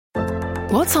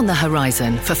What's on the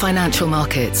horizon for financial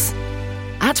markets?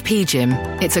 At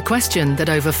PGIM, it's a question that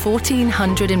over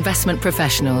 1,400 investment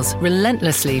professionals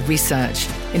relentlessly research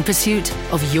in pursuit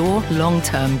of your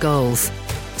long-term goals.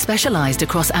 Specialised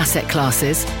across asset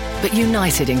classes, but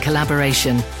united in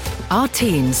collaboration, our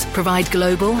teams provide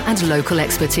global and local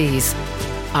expertise.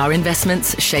 Our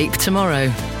investments shape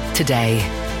tomorrow, today.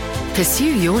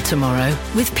 Pursue your tomorrow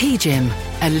with PGIM,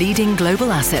 a leading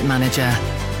global asset manager.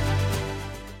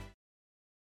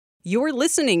 You're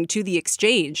listening to The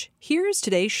Exchange. Here's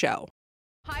today's show.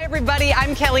 Hi, everybody.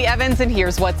 I'm Kelly Evans, and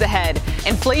here's what's ahead.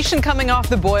 Inflation coming off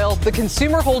the boil, the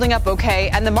consumer holding up okay,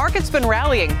 and the market's been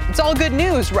rallying. It's all good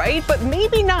news, right? But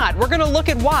maybe not. We're going to look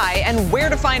at why and where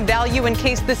to find value in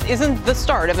case this isn't the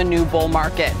start of a new bull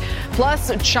market.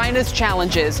 Plus, China's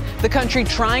challenges, the country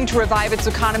trying to revive its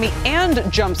economy and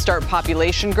jumpstart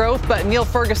population growth. But Niall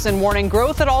Ferguson warning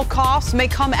growth at all costs may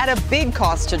come at a big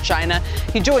cost to China.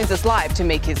 He joins us live to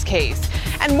make his case.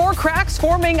 And more cracks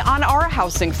forming on our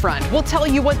housing front. We'll tell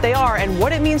you what they are and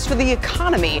what it means for the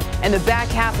economy in the back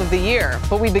half of the year.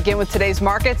 But we begin with today's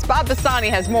markets. Bob Bassani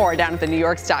has more down at the New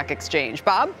York Stock Exchange.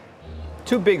 Bob?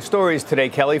 Two big stories today,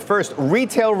 Kelly. First,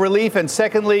 retail relief, and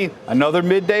secondly, another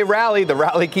midday rally. The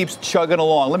rally keeps chugging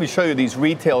along. Let me show you these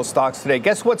retail stocks today.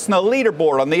 Guess what's in the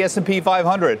leaderboard on the S&P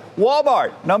 500?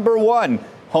 Walmart, number one.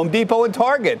 Home Depot and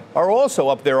Target are also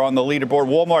up there on the leaderboard.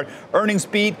 Walmart earnings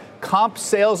beat, comp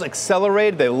sales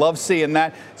accelerated. They love seeing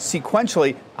that.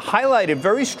 Sequentially, highlighted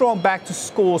very strong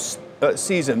back-to-school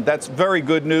season. That's very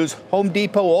good news. Home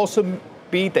Depot also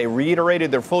beat. They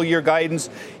reiterated their full-year guidance.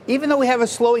 Even though we have a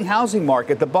slowing housing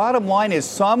market, the bottom line is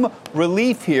some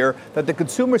relief here that the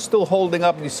consumer is still holding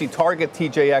up. You see Target,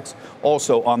 TJX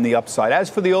also on the upside. As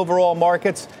for the overall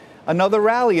markets, another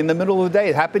rally in the middle of the day.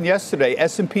 It happened yesterday.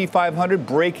 S&P 500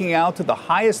 breaking out to the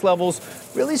highest levels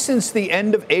really since the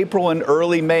end of April and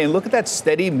early May. And look at that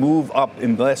steady move up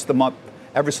in less than a month.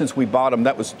 Ever since we bottomed,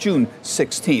 that was June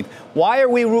 16th. Why are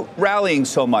we rallying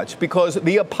so much? Because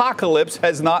the apocalypse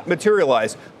has not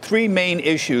materialized. Three main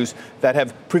issues that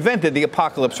have prevented the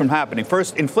apocalypse from happening.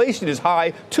 First, inflation is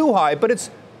high, too high, but it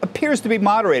appears to be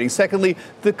moderating. Secondly,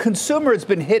 the consumer has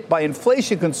been hit by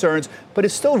inflation concerns, but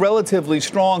is still relatively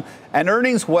strong. And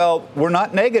earnings, well, were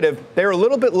not negative. They're a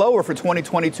little bit lower for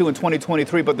 2022 and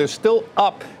 2023, but they're still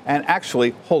up and actually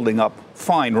holding up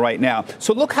fine right now.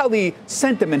 So look how the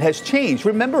sentiment has changed.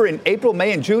 Remember in April,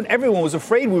 May, and June, everyone was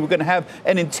afraid we were going to have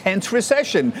an intense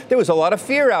recession. There was a lot of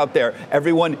fear out there.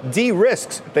 Everyone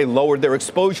de-risks. They lowered their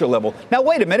exposure level. Now,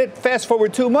 wait a minute. Fast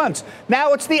forward 2 months.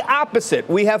 Now it's the opposite.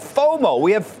 We have FOMO.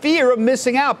 We have fear of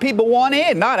missing out. People want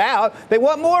in, not out. They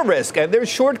want more risk, and there's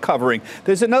short covering.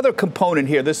 There's another component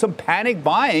here. There's some panic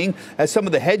buying as some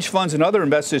of the hedge funds and other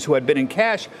investors who had been in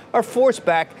cash are forced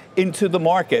back into the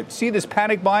market. See this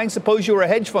panic buying? Suppose you were a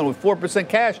hedge fund with 4%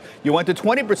 cash. You went to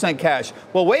 20% cash.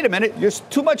 Well, wait a minute. There's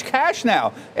too much cash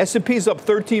now. S&P's up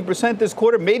 13% this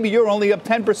quarter. Maybe you're only up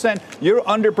 10%. You're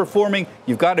underperforming.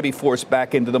 You've got to be forced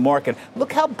back into the market.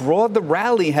 Look how broad the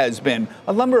rally has been.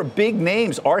 A number of big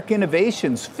names, Arc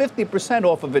Innovations, 50%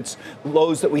 off of its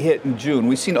lows that we hit in June.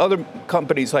 We've seen other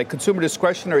companies like consumer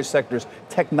discretionary sectors,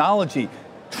 technology,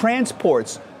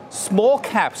 transports, small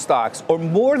cap stocks are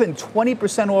more than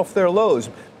 20% off their lows.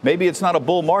 Maybe it's not a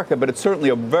bull market, but it's certainly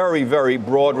a very, very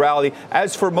broad rally.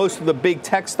 As for most of the big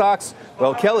tech stocks,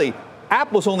 well, Kelly,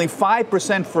 Apple's only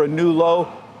 5% for a new low.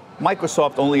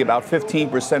 Microsoft only about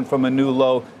 15% from a new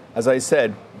low. As I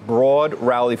said, broad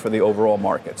rally for the overall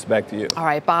markets. Back to you. All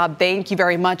right, Bob, thank you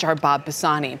very much, our Bob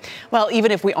Bassani. Well, even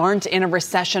if we aren't in a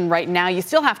recession right now, you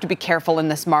still have to be careful in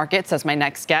this market, says my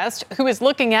next guest, who is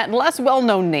looking at less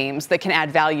well-known names that can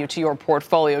add value to your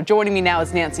portfolio. Joining me now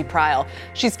is Nancy Pryl.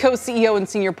 She's co-CEO and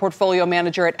senior portfolio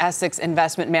manager at Essex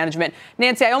Investment Management.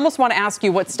 Nancy, I almost want to ask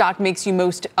you what stock makes you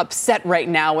most upset right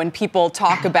now when people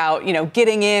talk about,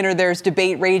 getting in or there's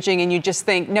debate raging and you just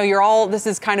think, no, this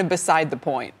is kind of beside the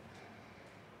point.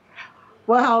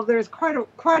 Well, there's quite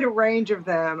a range of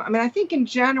them. I mean, I think in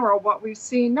general, what we've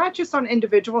seen, not just on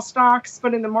individual stocks,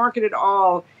 but in the market at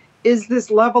all, is this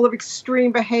level of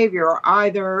extreme behavior.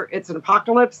 Either it's an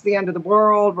apocalypse, the end of the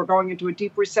world, we're going into a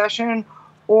deep recession,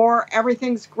 or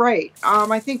everything's great.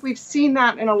 I think we've seen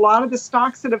that in a lot of the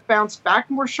stocks that have bounced back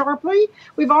more sharply.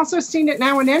 We've also seen it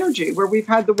now in energy, where we've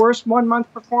had the worst 1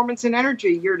 month performance in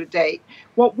energy year to date.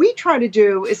 What we try to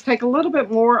do is take a little bit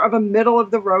more of a middle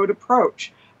of the road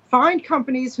approach. Find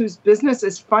companies whose business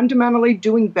is fundamentally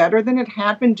doing better than it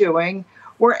had been doing,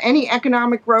 where any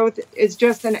economic growth is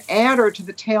just an adder to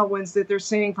the tailwinds that they're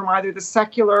seeing from either the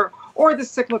secular or the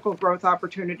cyclical growth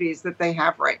opportunities that they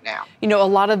have right now. You know, a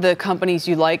lot of the companies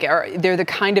you like they're the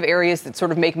kind of areas that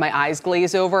sort of make my eyes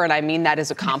glaze over. And I mean that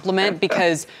as a compliment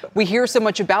because we hear so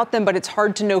much about them, but it's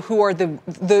hard to know who are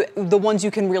the ones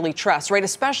you can really trust, right?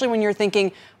 Especially when you're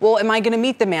thinking, well, am I going to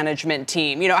meet the management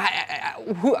team? You know,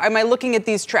 who am I looking at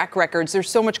these track records? There's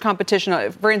so much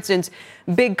competition. For instance,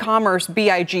 Big Commerce,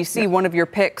 BIGC, one of your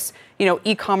picks, you know,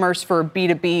 e-commerce for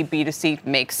B2B, B2C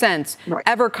makes sense. Right.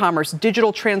 EverCommerce,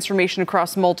 digital transformation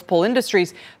across multiple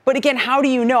industries. But again, how do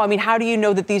you know? I mean, how do you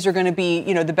know that these are going to be,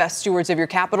 you know, the best stewards of your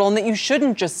capital and that you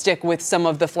shouldn't just stick with some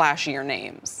of the flashier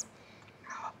names?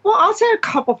 Well, I'll say a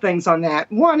couple things on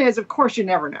that. One is, of course, you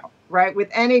never know, right? With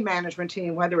any management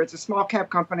team, whether it's a small cap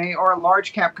company or a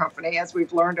large cap company, as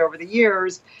we've learned over the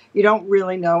years, you don't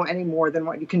really know any more than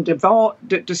what you can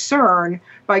discern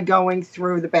by going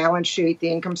through the balance sheet,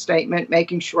 the income statement,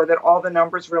 making sure that all the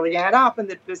numbers really add up and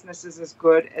that business is as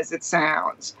good as it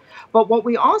sounds. But what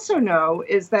we also know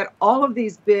is that all of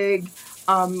these big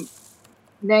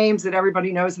names that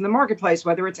everybody knows in the marketplace,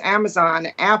 whether it's Amazon,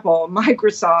 Apple,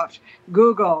 Microsoft,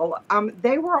 Google,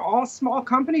 they were all small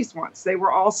companies once. They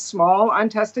were all small,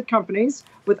 untested companies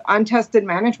with untested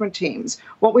management teams.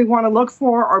 What we want to look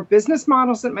for are business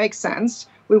models that make sense.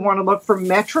 We want to look for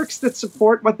metrics that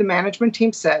support what the management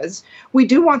team says. We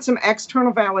do want some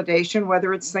external validation,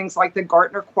 whether it's things like the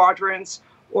Gartner quadrants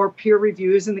or peer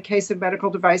reviews in the case of medical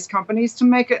device companies to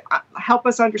make it help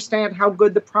us understand how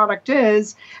good the product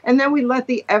is. And then we let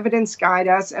the evidence guide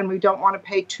us, and we don't want to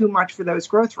pay too much for those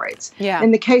growth rates. Yeah.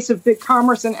 In the case of Big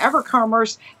Commerce and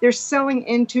EverCommerce, they're selling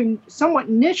into somewhat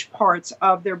niche parts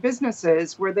of their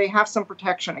businesses where they have some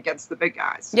protection against the big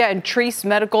guys. Yeah, and Treece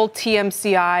Medical,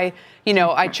 TMCI, you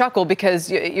know, I chuckle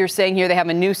because you're saying here they have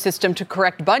a new system to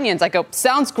correct bunions. I go,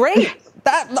 sounds great.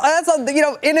 That's you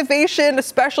know, innovation,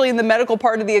 especially in the medical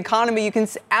part of the economy. You can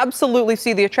absolutely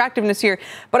see the attractiveness here.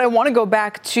 But I want to go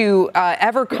back to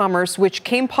EverCommerce, which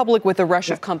came public with a rush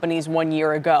of companies 1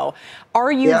 year ago.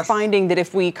 Are you finding that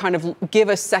if we kind of give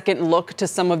a second look to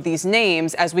some of these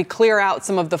names as we clear out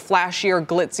some of the flashier,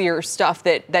 glitzier stuff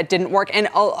that didn't work, and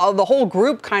the whole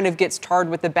group kind of gets tarred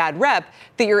with a bad rep,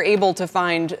 that you're able to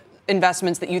find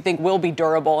investments that you think will be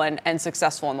durable and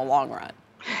successful in the long run?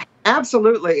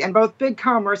 Absolutely. And both Big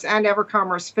Commerce and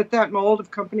EverCommerce fit that mold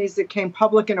of companies that came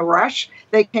public in a rush.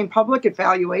 They came public at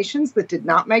valuations that did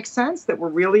not make sense, that were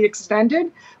really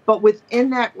extended. But within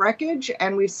that wreckage,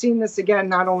 and we've seen this again,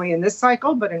 not only in this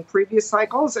cycle, but in previous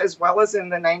cycles, as well as in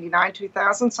the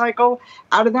 99-2000 cycle,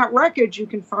 out of that wreckage, you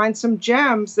can find some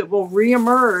gems that will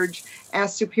reemerge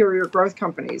as superior growth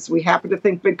companies. We happen to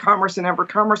think Big Commerce and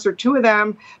EverCommerce are two of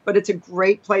them, but it's a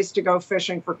great place to go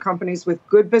fishing for companies with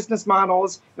good business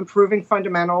models, improving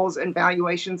fundamentals, and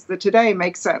valuations that today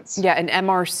make sense. Yeah, and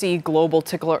MRC Global,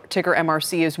 ticker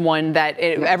MRC, is one that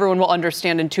everyone will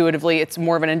understand intuitively. It's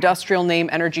more of an industrial name,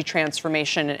 energy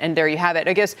transformation, and there you have it.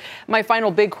 I guess my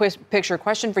final big picture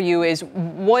question for you is,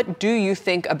 what do you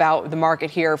think about the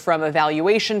market here from a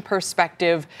valuation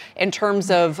perspective in terms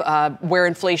of where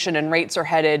inflation and rates are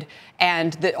headed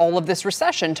and all of this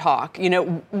recession talk? You know,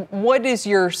 what is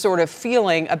your sort of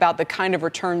feeling about the kind of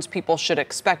returns people should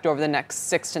expect over the next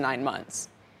 6 to 9 months?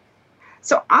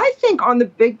 So I think on the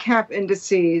big cap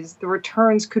indices, the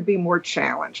returns could be more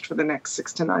challenged for the next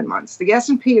 6 to 9 months. The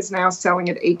S&P is now selling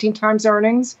at 18 times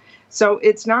earnings. So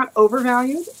it's not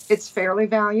overvalued. It's fairly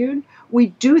valued. We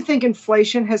do think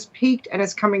inflation has peaked and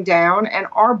is coming down. And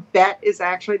our bet is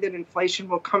actually that inflation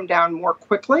will come down more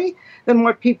quickly than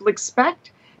what people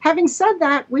expect. Having said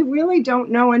that, we really don't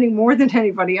know any more than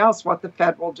anybody else what the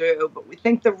Fed will do. But we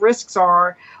think the risks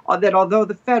are that although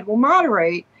the Fed will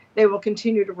moderate, they will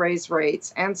continue to raise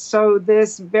rates. And so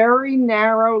this very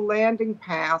narrow landing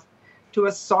path to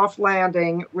a soft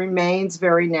landing remains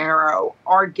very narrow.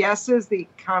 Our guess is the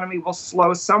economy will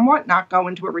slow somewhat, not go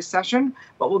into a recession,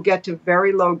 but will get to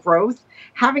very low growth.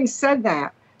 Having said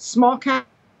that, small cap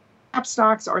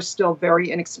stocks are still very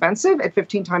inexpensive at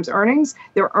 15 times earnings.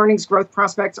 Their earnings growth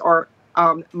prospects are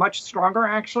much stronger,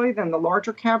 actually, than the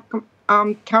larger cap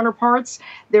counterparts.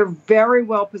 They're very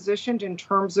well positioned in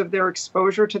terms of their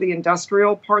exposure to the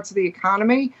industrial parts of the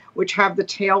economy, which have the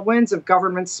tailwinds of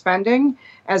government spending,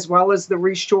 as well as the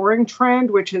reshoring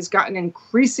trend, which has gotten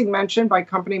increasing mention by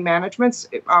company managements,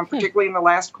 particularly in the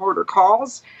last quarter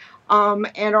calls,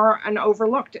 and are an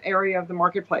overlooked area of the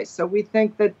marketplace. So we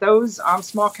think that those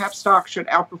small cap stocks should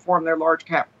outperform their large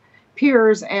cap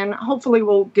peers, and hopefully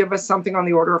will give us something on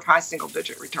the order of high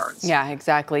single-digit returns. Yeah,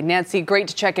 exactly. Nancy, great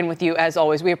to check in with you as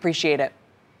always. We appreciate it.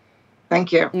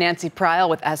 Thank you. Nancy Pryl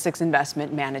with Essex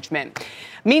Investment Management.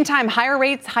 Meantime, higher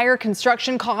rates, higher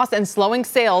construction costs, and slowing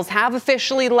sales have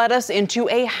officially led us into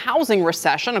a housing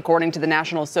recession, according to the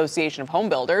National Association of Home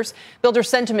Builders. Builder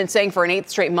sentiment saying for an 8th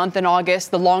straight month in August,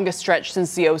 the longest stretch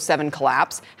since the '07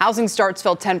 collapse. Housing starts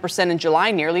fell 10% in July,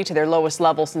 nearly to their lowest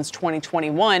level since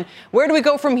 2021. Where do we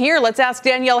go from here? Let's ask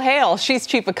Danielle Hale. She's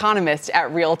chief economist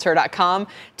at Realtor.com.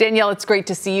 Danielle, it's great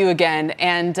to see you again.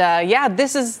 And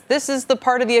this is the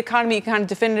part of the economy you kind of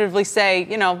definitively say,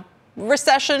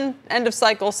 recession, end of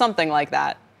cycle, something like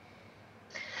that.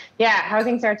 Yeah,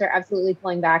 housing starts are absolutely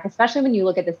pulling back, especially when you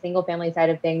look at the single family side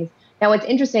of things. Now, what's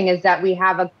interesting is that we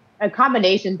have a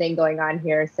combination thing going on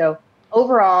here. So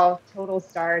overall, total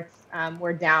starts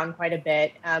were down quite a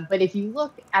bit. But if you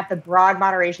look at the broad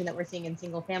moderation that we're seeing in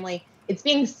single family, it's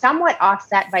being somewhat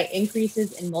offset by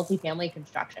increases in multifamily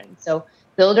construction. So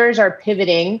builders are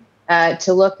pivoting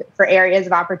to look for areas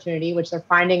of opportunity, which they're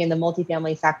finding in the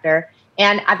multifamily sector.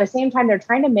 And at the same time, they're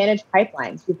trying to manage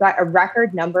pipelines. We've got a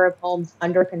record number of homes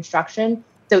under construction.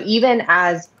 So even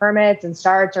as permits and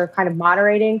starts are kind of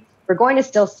moderating, we're going to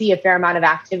still see a fair amount of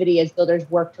activity as builders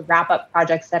work to wrap up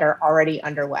projects that are already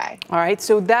underway. All right.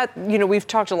 So that, we've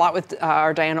talked a lot with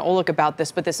our Diana Olick about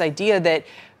this, but this idea that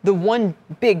the one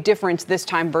big difference this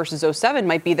time versus '07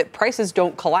 might be that prices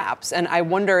don't collapse. And I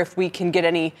wonder if we can get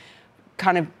any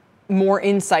kind of more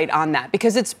insight on that,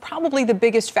 because it's probably the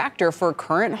biggest factor for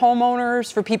current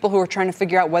homeowners, for people who are trying to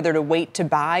figure out whether to wait to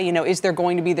buy. Is there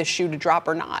going to be the shoe to drop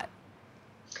or not?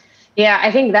 Yeah,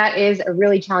 I think that is a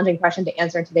really challenging question to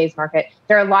answer in today's market.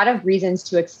 There are a lot of reasons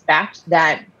to expect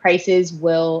that prices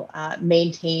will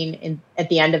maintain at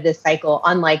the end of this cycle,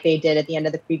 unlike they did at the end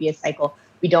of the previous cycle.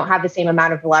 We don't have the same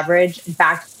amount of leverage. In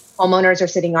fact, homeowners are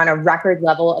sitting on a record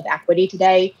level of equity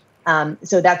today.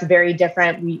 So that's very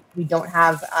different. We don't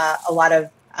have a lot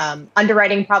of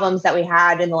underwriting problems that we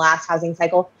had in the last housing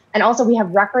cycle. And also we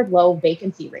have record low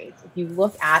vacancy rates. If you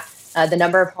look at the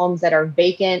number of homes that are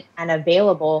vacant and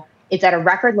available, it's at a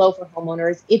record low for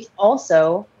homeowners. It's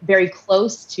also very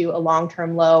close to a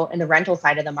long-term low in the rental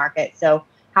side of the market. So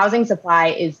housing supply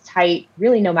is tight,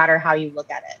 really, no matter how you look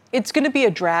at it. It's going to be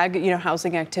a drag,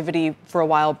 housing activity for a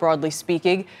while, broadly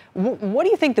speaking. What do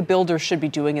you think the builders should be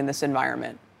doing in this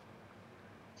environment?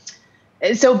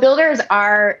 So builders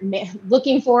are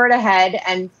looking forward ahead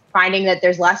and finding that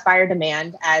there's less buyer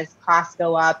demand as costs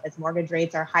go up, as mortgage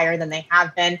rates are higher than they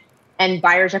have been. And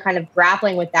buyers are kind of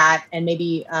grappling with that and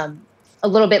maybe a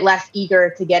little bit less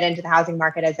eager to get into the housing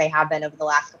market as they have been over the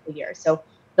last couple of years. So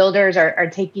builders are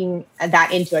taking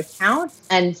that into account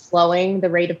and slowing the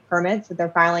rate of permits that they're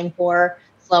filing for,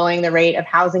 slowing the rate of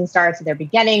housing starts that they're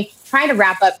beginning, trying to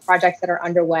wrap up projects that are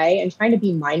underway and trying to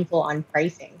be mindful on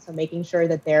pricing. So making sure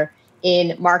that they're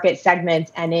in market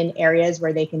segments and in areas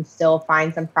where they can still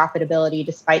find some profitability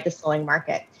despite the slowing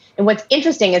market. And what's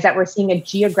interesting is that we're seeing a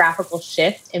geographical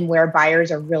shift in where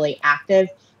buyers are really active.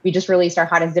 We just released our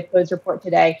hottest zip codes report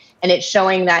today, and it's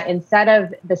showing that instead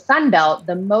of the Sun Belt,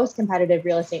 the most competitive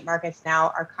real estate markets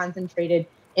now are concentrated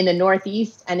in the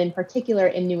Northeast and in particular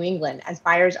in New England, as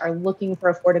buyers are looking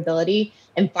for affordability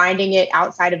and finding it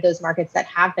outside of those markets that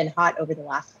have been hot over the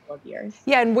last couple of years.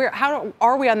 Yeah, and how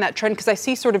are we on that trend? Because I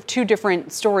see sort of two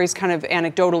different stories kind of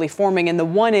anecdotally forming. And the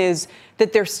one is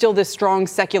that there's still this strong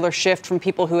secular shift from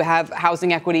people who have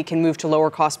housing equity can move to lower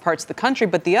cost parts of the country.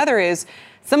 But the other is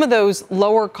some of those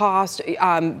lower cost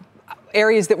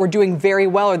areas that were doing very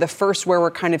well are the first where we're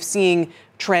kind of seeing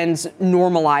trends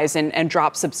normalize and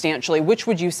drop substantially. Which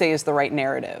would you say is the right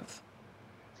narrative?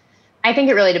 I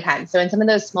think it really depends. So in some of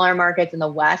those smaller markets in the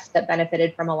West that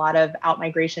benefited from a lot of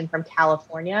outmigration from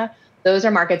California, those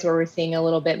are markets where we're seeing a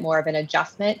little bit more of an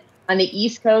adjustment. On the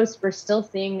East Coast, we're still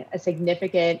seeing a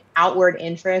significant outward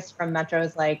interest from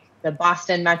metros like the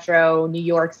Boston Metro, New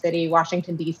York City,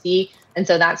 Washington, D.C. And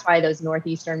so that's why those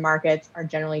Northeastern markets are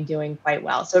generally doing quite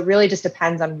well. So it really just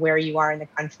depends on where you are in the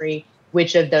country,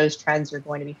 which of those trends you're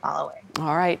going to be following.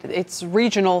 All right. It's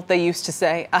regional, they used to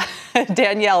say.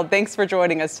 Danielle, thanks for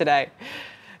joining us today.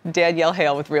 Danielle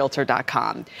Hale with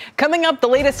Realtor.com. Coming up, the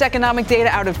latest economic data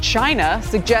out of China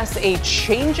suggests a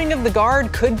changing of the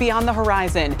guard could be on the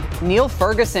horizon. Niall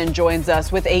Ferguson joins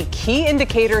us with a key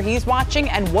indicator he's watching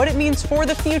and what it means for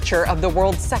the future of the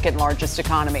world's second largest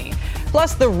economy.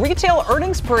 Plus, the retail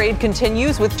earnings parade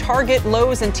continues with Target,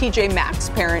 Lowe's, and TJ Maxx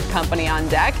parent company on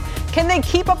deck. Can they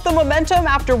keep up the momentum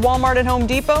after Walmart and Home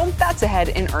Depot? That's ahead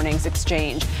in Earnings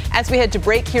Exchange. As we head to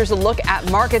break, here's a look at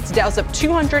markets. Dow's up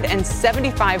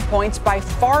 275 points, by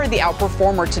far the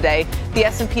outperformer today. The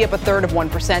S&P up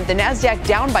 1/3%. The Nasdaq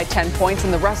down by 10 points,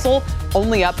 and the Russell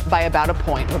only up by about a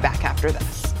point. We're back after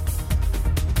this.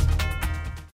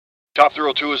 Top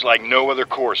Thrill 2 is like no other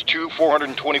course. 2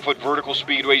 420-foot vertical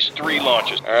speedways, 3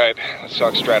 launches. All right, let's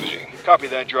talk strategy. Copy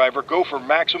that, driver. Go for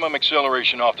maximum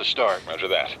acceleration off the start. Roger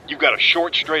that. You've got a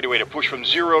short straightaway to push from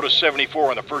 0 to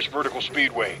 74 on the first vertical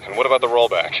speedway. And what about the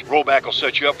rollback? Rollback will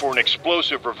set you up for an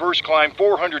explosive reverse climb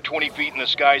 420 feet in the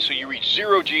sky so you reach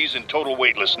 0 Gs in total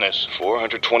weightlessness.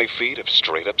 420 feet of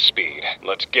straight-up speed.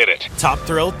 Let's get it. Top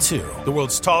Thrill 2, the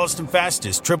world's tallest and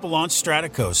fastest triple-launch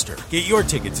stratocoaster. Get your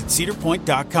tickets at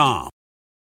cedarpoint.com.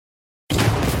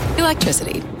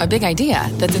 Electricity, a big idea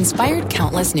that's inspired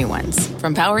countless new ones.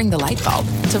 From powering the light bulb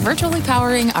to virtually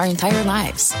powering our entire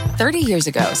lives. 30 years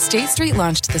ago, State Street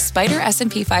launched the Spider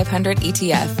S&P 500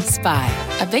 ETF,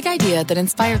 SPY. A big idea that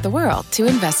inspired the world to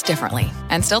invest differently.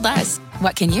 And still does.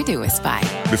 What can you do with SPY?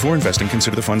 Before investing,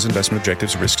 consider the fund's investment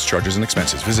objectives, risks, charges, and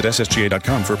expenses. Visit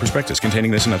ssga.com for a prospectus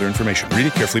containing this and other information. Read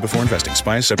it carefully before investing.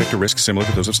 SPY is subject to risks similar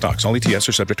to those of stocks. All ETFs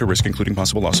are subject to risk, including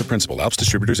possible loss of principal. Alps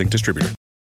Distributors, Inc. Distributor.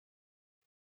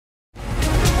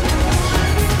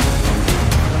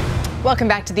 Welcome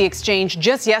back to The Exchange.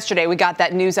 Just yesterday, we got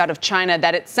that news out of China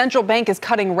that its central bank is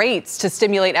cutting rates to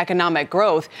stimulate economic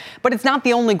growth. But it's not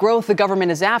the only growth the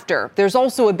government is after. There's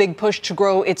also a big push to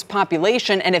grow its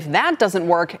population. And if that doesn't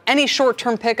work, any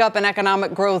short-term pickup in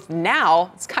economic growth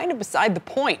now is kind of beside the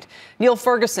point. Niall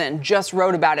Ferguson just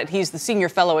wrote about it. He's the senior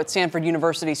fellow at Stanford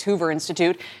University's Hoover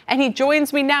Institute. And he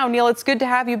joins me now. Niall, it's good to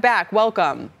have you back.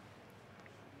 Welcome.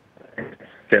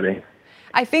 Kelly.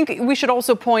 I think we should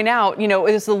also point out,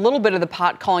 it's a little bit of the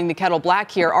pot calling the kettle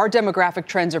black here. Our demographic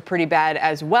trends are pretty bad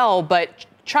as well, but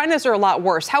China's are a lot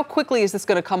worse. How quickly is this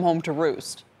going to come home to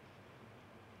roost?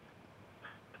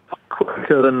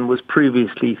 Quicker than was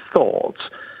previously thought.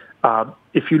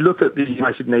 If you look at the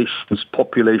United Nations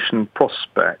population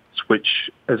prospects,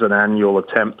 which is an annual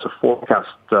attempt to forecast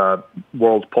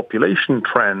world population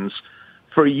trends,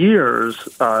 for years,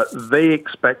 they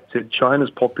expected China's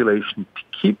population to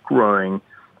keep growing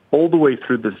all the way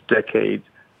through this decade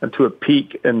and to a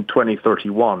peak in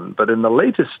 2031. But in the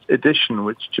latest edition,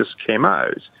 which just came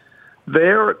out,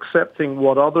 they're accepting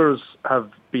what others have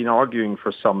been arguing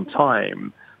for some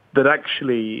time, that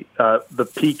actually the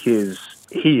peak is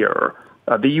here.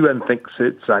 The UN thinks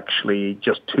it's actually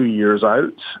just 2 years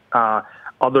out.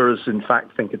 Others, in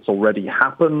fact, think it's already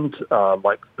happened,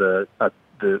 like the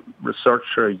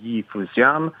researcher Yi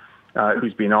Fujian,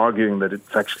 who's been arguing that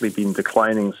it's actually been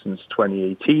declining since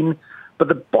 2018. But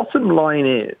the bottom line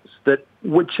is that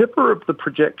whichever of the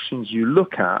projections you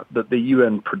look at that the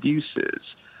UN produces,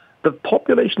 the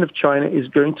population of China is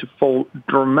going to fall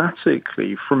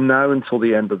dramatically from now until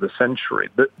the end of the century.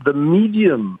 The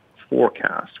medium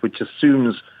forecast, which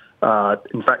assumes,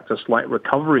 in fact, a slight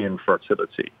recovery in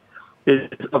fertility,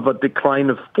 is of a decline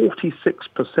of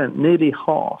 46%, nearly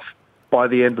half, by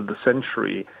the end of the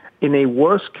century, in a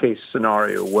worst-case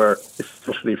scenario where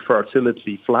essentially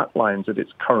fertility flatlines at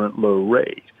its current low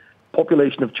rate.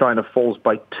 Population of China falls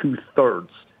by 2/3.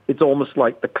 It's almost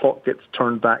like the clock gets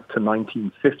turned back to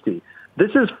 1950.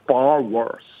 This is far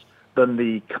worse than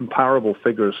the comparable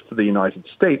figures for the United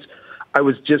States. I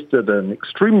was just at an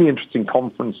extremely interesting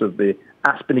conference of the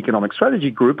Aspen Economic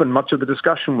Strategy Group, and much of the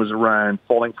discussion was around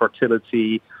falling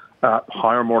fertility,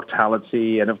 higher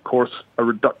mortality, and of course a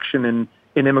reduction in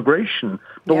immigration.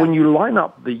 But when you line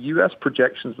up the U.S.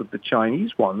 projections with the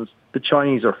Chinese ones, the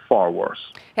Chinese are far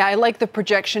worse. Yeah, I like the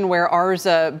projection where ours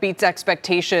beats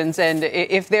expectations. And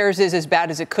if theirs is as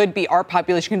bad as it could be, our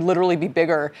population can literally be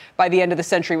bigger by the end of the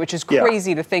century, which is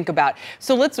crazy to think about.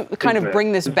 So let's kind of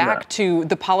bring this back to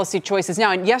the policy choices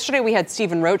now. And yesterday we had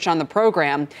Stephen Roach on the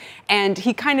program, and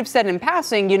he kind of said in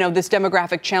passing, this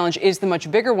demographic challenge is the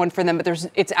much bigger one for them, but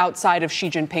it's outside of Xi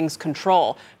Jinping's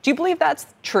control. Do you believe that's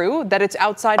true, that it's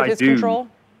outside of his control?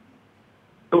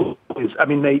 I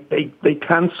mean, they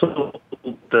cancelled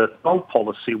the old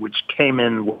policy, which came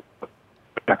in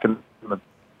back in the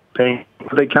day.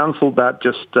 They cancelled that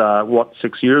just,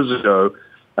 6 years ago,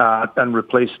 and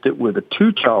replaced it with a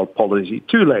two-child policy.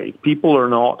 Too late. People are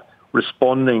not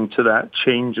responding to that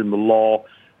change in the law.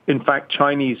 In fact,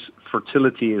 Chinese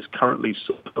fertility is currently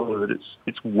so low that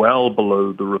it's well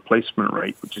below the replacement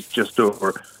rate, which is just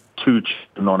over 2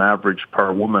 children on average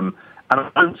per woman. And I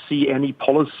don't see any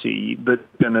policy that's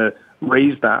going to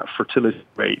raise that fertility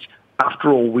rate.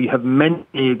 After all, we have many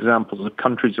examples of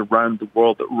countries around the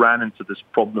world that ran into this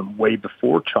problem way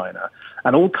before China.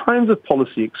 And all kinds of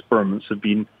policy experiments have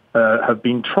been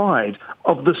tried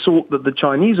of the sort that the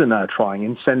Chinese are now trying: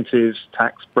 incentives,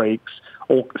 tax breaks,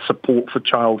 or support for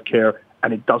childcare,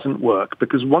 and it doesn't work,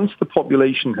 because once the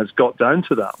population has got down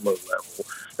to that low level,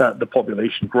 that the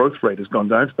population growth rate has gone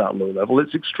down to that low level,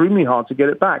 it's extremely hard to get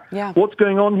it back. Yeah. What's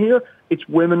going on here? It's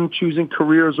women choosing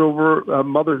careers over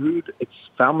motherhood. It's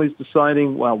families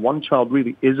deciding, well, one child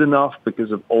really is enough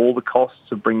because of all the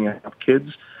costs of bringing up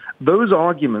kids. Those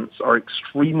arguments are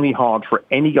extremely hard for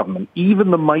any government,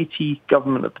 even the mighty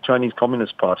government of the Chinese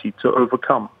Communist Party, to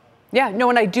overcome. Yeah, no,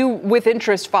 and I do, with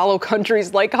interest, follow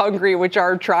countries like Hungary, which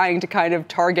are trying to kind of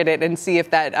target it and see if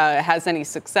that has any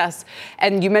success.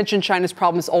 And you mentioned China's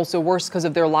problem is also worse because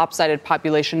of their lopsided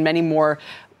population, many more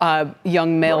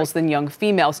young males than young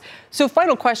females. So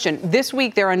final question. This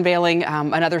week, they're unveiling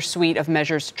another suite of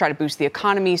measures to try to boost the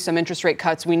economy, some interest rate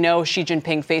cuts. We know Xi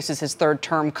Jinping faces his third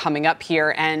term coming up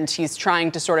here, and he's trying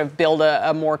to sort of build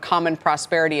a more common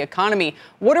prosperity economy.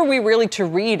 What are we really to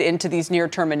read into these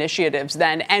near-term initiatives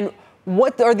then? And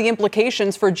what are the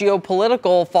implications for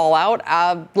geopolitical fallout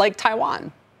like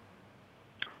Taiwan?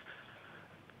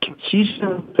 Xi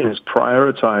Jinping has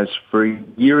prioritized for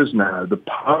years now the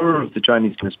power of the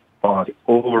Chinese Communist Party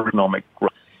over economic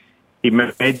growth. He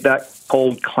made that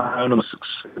cold clown on the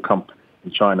successful companies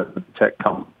in China, the tech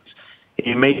companies.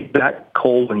 He made that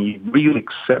call when he really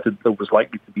accepted there was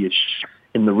likely to be a shift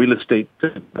in the real estate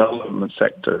development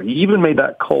sector. He even made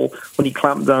that call when he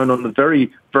clamped down on the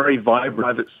very, very vibrant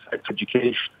private sector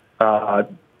education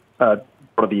part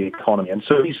of the economy. And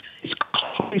so he's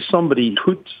clearly somebody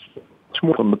who puts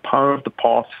more on the power of the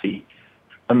party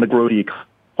and the growth of the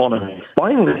economy.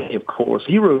 Finally, of course,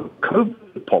 zero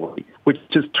COVID policy, which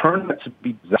has turned out to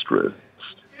be disastrous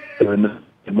in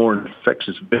the more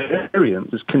infectious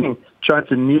variants, is killing China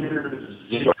to near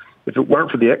zero. If it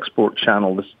weren't for the export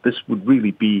channel, this would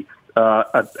really be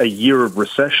a year of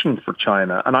recession for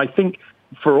China. And I think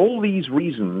for all these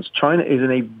reasons, China is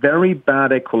in a very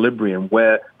bad equilibrium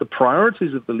where the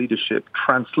priorities of the leadership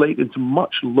translate into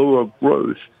much lower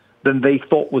growth than they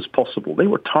thought was possible. They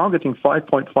were targeting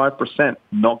 5.5%.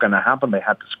 Not going to happen. They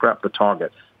had to scrap the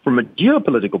target. From a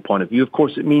geopolitical point of view, of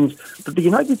course, it means that the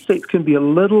United States can be a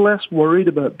little less worried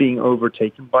about being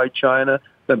overtaken by China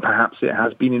than perhaps it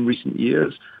has been in recent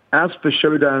years. As for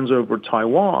showdowns over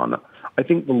Taiwan, I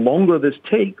think the longer this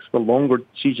takes, the longer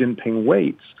Xi Jinping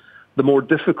waits, the more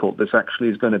difficult this actually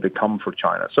is going to become for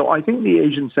China. So I think the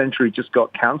Asian century just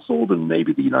got canceled, and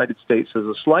maybe the United States has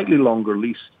a slightly longer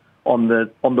lease on the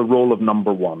role of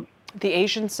number one. The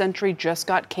Asian century just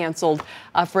got canceled.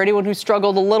 For anyone who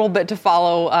struggled a little bit to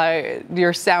follow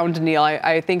your sound, Neil,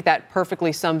 I think that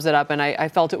perfectly sums it up, and I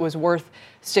felt it was worth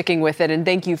sticking with it. And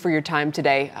thank you for your time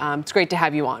today. It's great to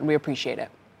have you on. We appreciate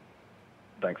it.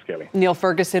 Thanks, Kelly. Niall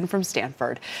Ferguson from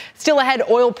Stanford. Still ahead,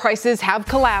 oil prices have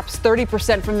collapsed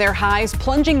 30% from their highs.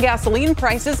 Plunging gasoline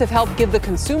prices have helped give the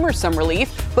consumer some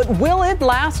relief, but will it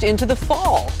last into the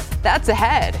fall? That's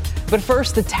ahead. But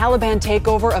first, the Taliban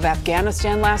takeover of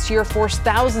Afghanistan last year forced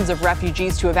thousands of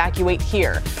refugees to evacuate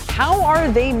here. How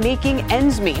are they making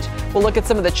ends meet? We'll look at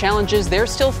some of the challenges they're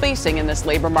still facing in this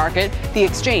labor market. The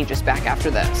Exchange is back after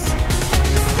this.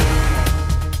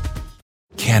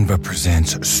 Canva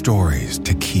presents stories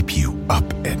to keep you up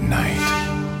at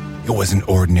night. It was an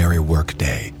ordinary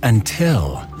workday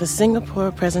until... The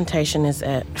Singapore presentation is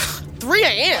at 3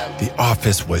 a.m. The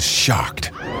office was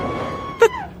shocked. But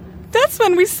that's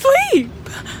when we sleep.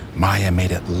 Maya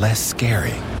made it less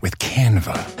scary with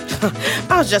Canva.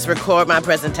 I'll just record my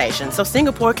presentation so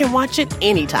Singapore can watch it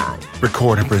anytime.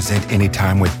 Record and present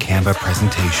anytime with Canva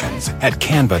presentations at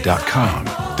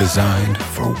canva.com. Designed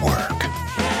for work.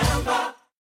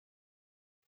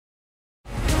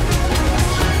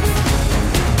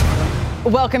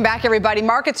 Welcome back, everybody.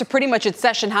 Markets are pretty much at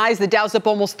session highs. The Dow's up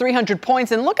almost 300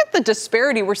 points. And look at the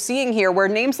disparity we're seeing here, where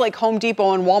names like Home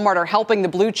Depot and Walmart are helping the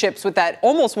blue chips with that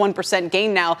almost 1%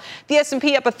 gain now. The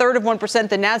S&P up a third of 1%,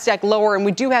 the NASDAQ lower. And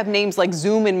we do have names like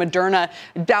Zoom and Moderna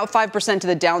down 5% to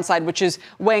the downside, which is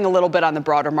weighing a little bit on the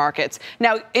broader markets.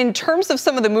 Now, in terms of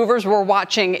some of the movers we're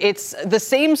watching, it's the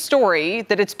same story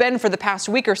that it's been for the past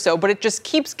week or so, but it just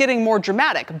keeps getting more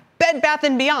dramatic. Bed Bath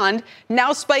 & Beyond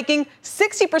now spiking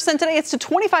 60% today. It's to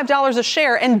 $25 a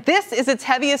share, and this is its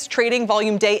heaviest trading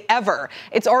volume day ever.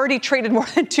 It's already traded more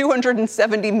than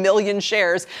 270 million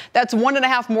shares. That's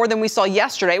 1.5 more than we saw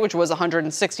yesterday, which was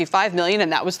 165 million,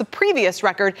 and that was the previous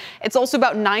record. It's also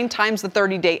about 9 times the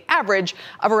 30-day average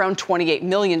of around 28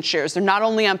 million shares. They're not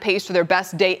only on pace for their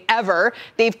best day ever,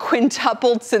 they've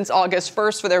quintupled since August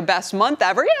 1st for their best month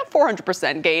ever.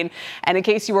 400% gain. And in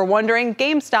case you were wondering,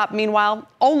 GameStop, meanwhile,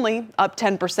 only up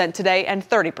 10% today and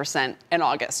 30% in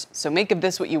August. So maybe make of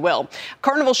this what you will.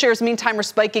 Carnival shares, meantime, are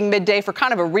spiking midday for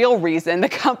kind of a real reason. The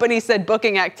company said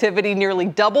booking activity nearly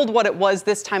doubled what it was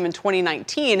this time in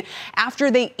 2019 after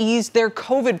they eased their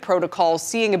COVID protocols,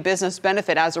 seeing a business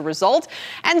benefit as a result.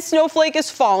 And Snowflake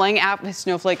is falling after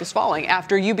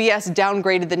UBS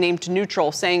downgraded the name to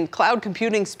neutral, saying cloud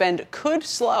computing spend could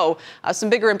slow. Some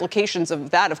bigger implications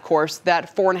of that, of course,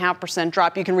 that 4.5%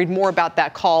 drop. You can read more about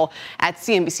that call at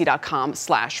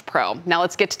cnbc.com/pro. Now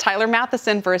let's get to Tyler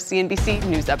Matheson for a CNBC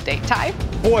News update. Ty?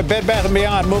 Boy, Bed Bath &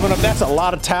 Beyond moving up. That's a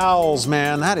lot of towels,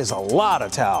 man. That is a lot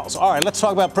of towels. All right, let's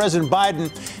talk about President Biden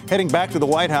heading back to the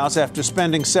White House after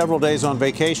spending several days on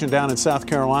vacation down in South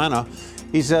Carolina.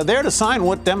 He's there to sign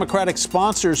what Democratic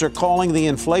sponsors are calling the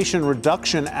Inflation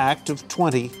Reduction Act of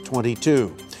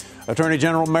 2022. Attorney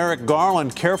General Merrick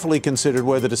Garland carefully considered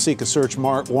whether to seek a search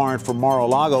warrant for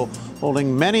Mar-a-Lago,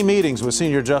 holding many meetings with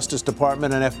senior Justice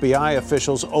Department and FBI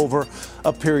officials over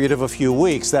a period of a few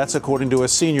weeks. That's according to a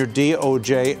senior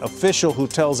DOJ official who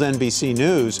tells NBC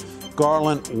News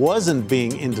Garland wasn't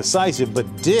being indecisive, but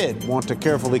did want to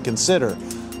carefully consider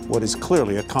what is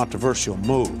clearly a controversial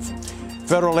move.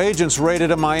 Federal agents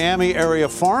raided a Miami area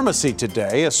pharmacy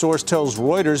today. A source tells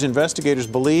Reuters investigators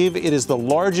believe it is the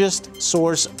largest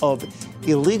source of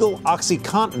illegal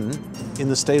OxyContin in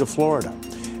the state of Florida.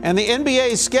 And the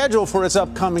NBA's schedule for its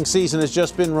upcoming season has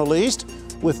just been released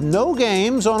with no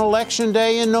games on Election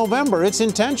Day in November. It's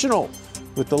intentional,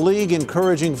 with the league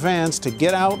encouraging fans to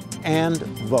get out and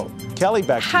vote. Kelly,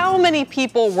 back to you. How many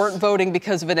people weren't voting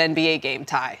because of an NBA game,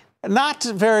 Ty? Not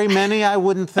very many, I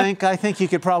wouldn't think. I think you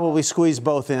could probably squeeze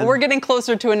both in. We're getting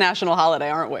closer to a national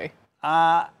holiday, aren't we?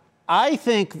 I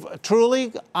think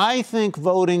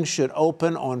voting should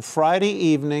open on Friday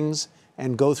evenings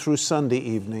and go through Sunday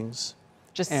evenings.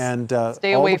 Just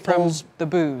stay away from the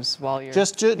booze while you're...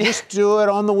 Just do it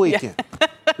on the weekend. Yeah.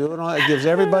 It gives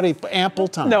everybody ample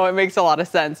time. No, it makes a lot of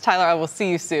sense. Tyler, I will see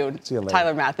you soon. See you later.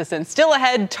 Tyler Matheson. Still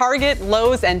ahead, Target,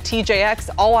 Lowe's, and TJX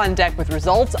all on deck with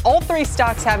results. All three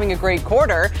stocks having a great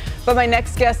quarter. But my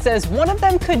next guest says one of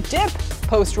them could dip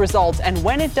post-results. And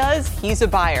when it does, he's a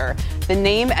buyer. The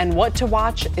name and what to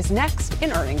watch is next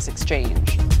in Earnings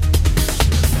Exchange.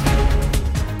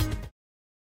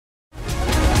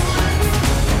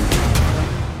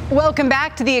 Welcome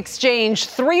back to the Exchange.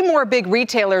 3 more big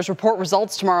retailers report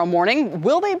results tomorrow morning.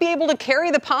 Will they be able to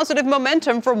carry the positive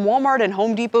momentum from Walmart and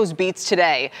Home Depot's beats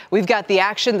today? We've got the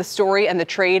action, the story, and the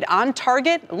trade on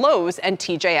Target, Lowe's, and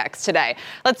TJX today.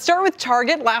 Let's start with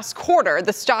Target. Last quarter,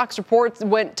 the stock's reports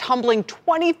went tumbling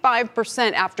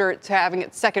 25% after having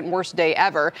its second worst day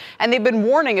ever. And they've been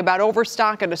warning about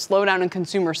overstock and a slowdown in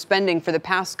consumer spending for the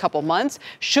past couple months.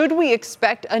 Should we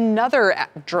expect another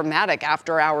dramatic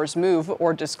after-hours move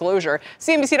or disclosure?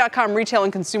 CNBC.com retail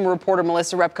and consumer reporter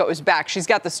Melissa Repko is back. She's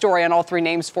got the story on all 3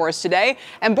 names for us today.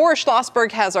 And Boris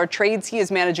Schlossberg has our trades. He is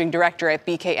managing director at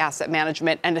BK Asset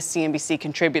Management and a CNBC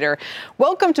contributor.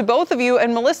 Welcome to both of you.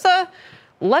 And Melissa,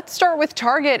 let's start with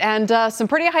Target and some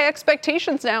pretty high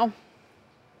expectations now.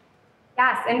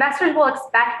 Yes, investors will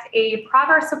expect a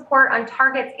progress report on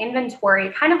Target's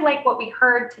inventory, kind of like what we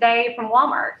heard today from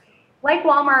Walmart. Like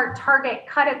Walmart, Target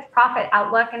cut its profit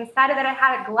outlook and said that it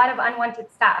had a glut of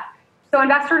unwanted stuff. So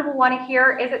investors will want to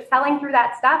hear, is it selling through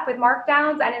that stuff with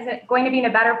markdowns, and is it going to be in a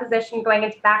better position going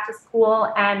into back to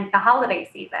school and the holiday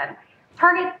season?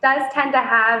 Target does tend to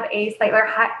have a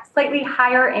slightly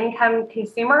higher income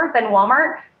consumer than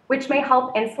Walmart, which may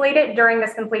help insulate it during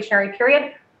this inflationary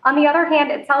period. On the other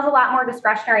hand, it sells a lot more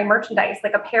discretionary merchandise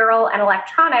like apparel and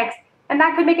electronics, and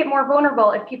that could make it more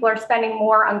vulnerable if people are spending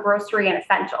more on grocery and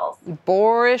essentials.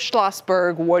 Boris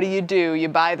Schlossberg, what do? You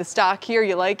buy the stock here?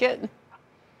 You like it?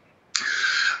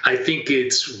 I think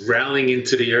it's rallying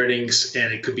into the earnings,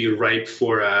 and it could be ripe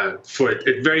for at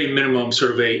very minimum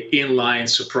sort of a inline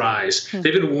surprise.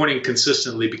 They've been warning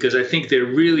consistently because I think they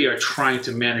really are trying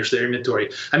to manage their inventory.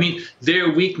 I mean,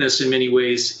 their weakness in many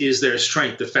ways is their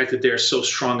strength, the fact that they're so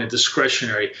strong and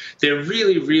discretionary. They're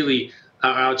really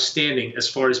are outstanding as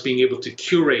far as being able to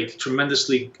curate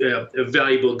tremendously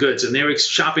valuable goods. And their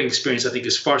shopping experience, I think,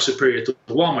 is far superior to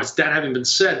Walmart's. That having been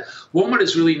said, Walmart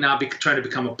is really now trying to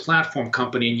become a platform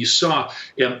company. And you saw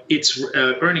its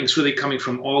earnings really coming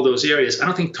from all those areas. I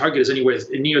don't think Target is anywhere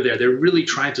near there. They're really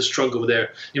trying to struggle with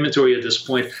their inventory at this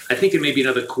point. I think it may be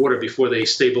another quarter before they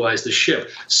stabilize the ship.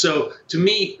 So to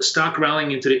me, stock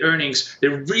rallying into the earnings,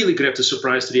 they're really going to have to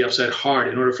surprise to the upside hard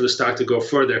in order for the stock to go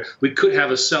further. We could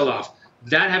have a sell-off.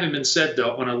 That having been said,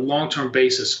 though, on a long-term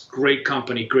basis, great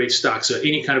company, great stock. So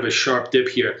any kind of a sharp dip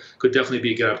here could definitely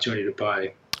be a good opportunity to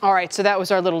buy. All right, so that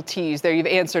was our little tease there. You've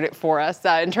answered it for us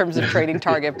in terms of trading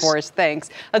target, Boris.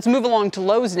 Thanks. Let's move along to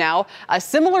Lowe's now. A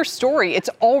similar story. It's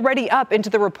already up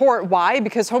into the report. Why?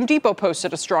 Because Home Depot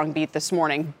posted a strong beat this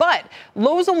morning. But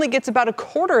Lowe's only gets about a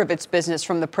quarter of its business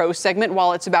from the pro segment,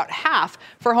 while it's about half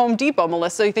for Home Depot.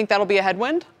 Melissa, you think that'll be a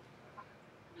headwind?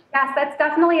 Yes, that's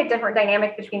definitely a different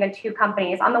dynamic between the two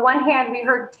companies. On the one hand, we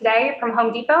heard today from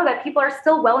Home Depot that people are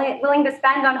still willing to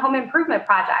spend on home improvement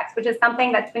projects, which is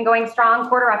something that's been going strong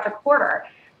quarter after quarter.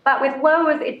 But with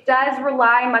Lowe's, it does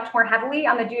rely much more heavily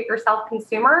on the do-it-yourself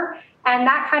consumer. And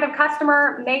that kind of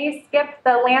customer may skip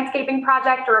the landscaping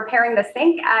project or repairing the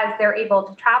sink as they're able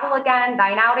to travel again,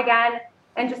 dine out again,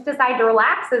 and just decide to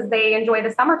relax as they enjoy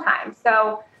the summertime.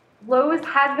 So Lowe's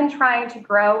has been trying to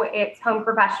grow its home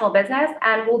professional business,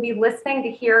 and we'll be listening to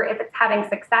hear if it's having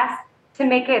success to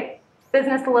make its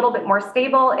business a little bit more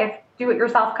stable if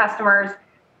do-it-yourself customers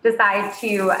decide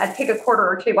to take a quarter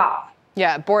or two off.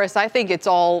 Yeah, Boris, I think it's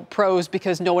all pros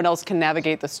because no one else can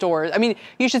navigate the stores. I mean,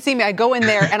 you should see me. I go in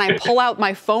there and I pull out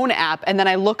my phone app and then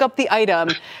I look up the item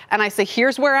and I say,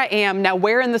 here's where I am. Now,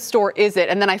 where in the store is it?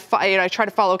 And then I try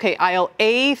to follow, okay, aisle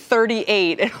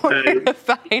A38 in order to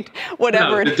find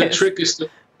whatever it is.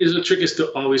 The trick is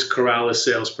to always corral a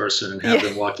salesperson and have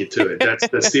them walk you to it.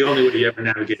 That's the only way you ever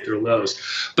navigate through Lowe's.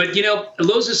 But,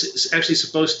 Lowe's is actually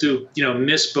supposed to,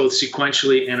 miss both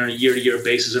sequentially and on a year-to-year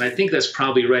basis. And I think that's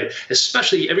probably right.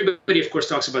 Especially everybody, of course,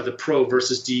 talks about the pro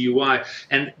versus DIY.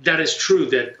 And that is true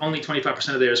that only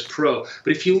 25% of there is pro.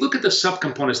 But if you look at the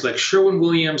subcomponents like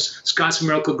Sherwin-Williams, Scotts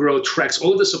Miracle-Gro, Trex,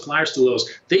 all of the suppliers to Lowe's,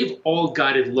 they've all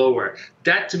guided lower.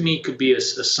 That to me could be a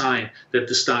sign that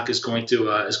the stock is going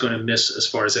to miss as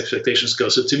far as expectations go.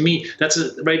 So to me,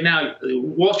 right now,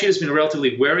 Wall Street has been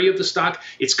relatively wary of the stock.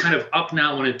 It's kind of up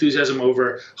now on enthusiasm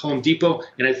over Home Depot,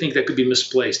 and I think that could be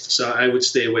misplaced. So I would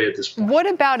stay away at this point. What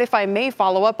about, if I may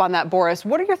follow up on that, Boris,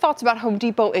 what are your thoughts about Home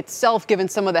Depot itself, given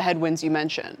some of the headwinds you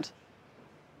mentioned?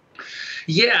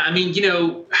 Yeah, I mean,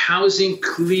 housing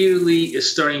clearly is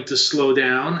starting to slow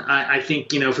down. I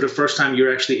think, for the first time,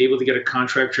 you're actually able to get a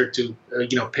contractor to,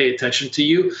 pay attention to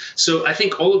you. So I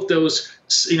think all of those,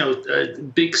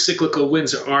 big cyclical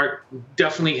wins are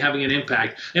definitely having an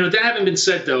impact. That having been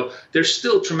said, though, there's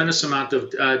still a tremendous amount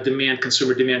of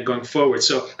consumer demand going forward.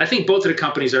 So I think both of the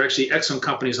companies are actually excellent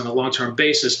companies on a long-term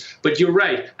basis. But you're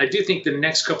right. I do think the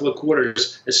next couple of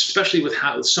quarters, especially with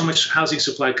so much housing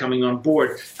supply coming on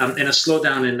board and a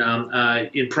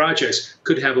slowdown in projects,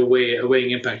 could have a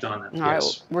weighing impact on them. All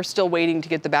right, we're still waiting to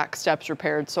get the back steps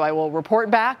repaired, so I will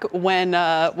report back when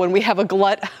we have a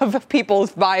glut of people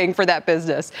vying for that business.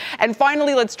 And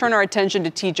finally, let's turn our attention to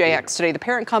TJX today, the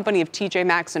parent company of TJ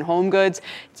Maxx and Home Goods.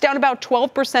 It's down about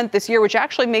 12% this year, which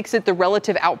actually makes it the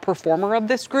relative outperformer of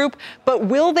this group. But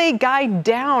will they guide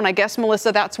down? I guess,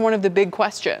 Melissa, that's one of the big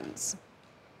questions.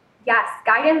 Yes,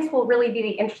 guidance will really be the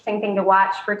interesting thing to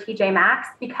watch for TJ Maxx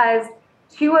because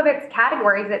two of its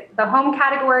categories, the home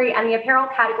category and the apparel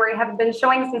category, have been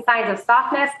showing some signs of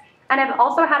softness and have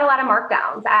also had a lot of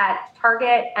markdowns at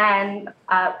Target and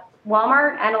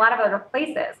Walmart and a lot of other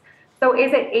places. So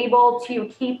is it able to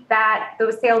keep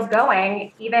those sales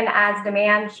going even as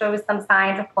demand shows some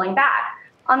signs of pulling back?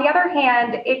 On the other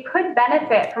hand, it could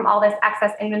benefit from all this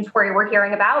excess inventory we're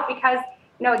hearing about because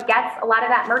it gets a lot of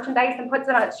that merchandise and puts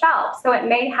it on its shelves. So it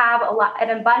may have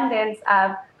an abundance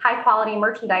of high quality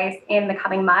merchandise in the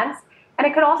coming months. And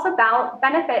it could also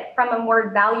benefit from a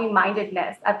more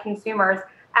value-mindedness of consumers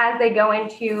as they go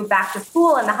into back to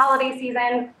school and the holiday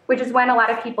season, which is when a lot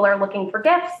of people are looking for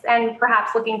gifts and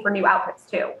perhaps looking for new outfits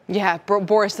too. Yeah,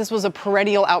 Boris, this was a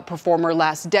perennial outperformer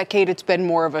last decade. It's been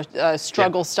more of a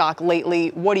struggle stock lately.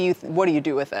 What do you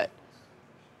do with it?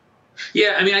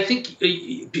 Yeah, I mean, I think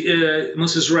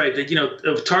Melissa's right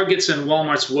that, Target's and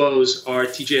Walmart's woes are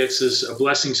TJX's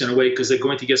blessings in a way because they're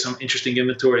going to get some interesting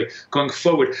inventory going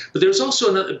forward. But there's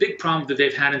also a big problem that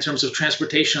they've had in terms of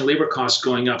transportation and labor costs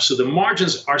going up. So the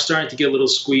margins are starting to get a little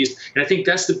squeezed. And I think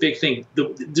that's the big thing.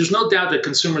 There's no doubt that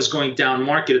consumers going down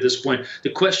market at this point.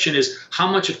 The question is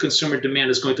how much of consumer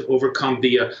demand is going to overcome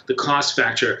the cost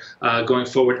factor going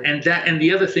forward. And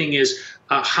the other thing is,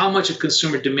 how much of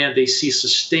consumer demand they see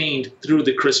sustained through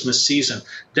the Christmas season.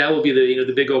 That will be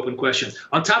the big open question.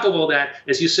 On top of all that,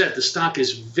 as you said, the stock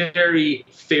is very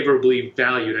favorably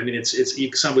valued. I mean,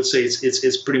 some would say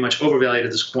it's pretty much overvalued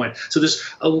at this point. So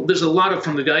there's a lot of,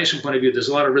 from the valuation point of view, there's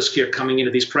a lot of risk here coming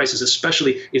into these prices,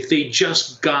 especially if they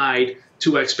just guide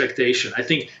to expectation. I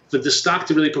think for the stock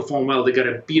to really perform well, they got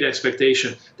to beat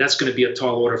expectation. That's going to be a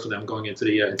tall order for them going into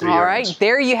the year. All right,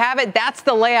 there you have it. That's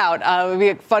the layout. It'll be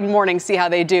a fun morning, see how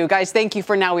they do. Guys, thank you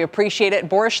for now. We appreciate it.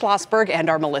 Boris Schlossberg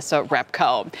and our Melissa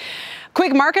Repko.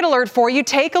 Quick market alert for you.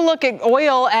 Take a look at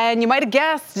oil, and you might have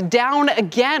guessed, down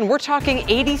again. We're talking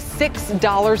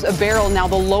 $86 a barrel, now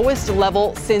the lowest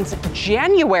level since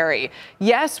January.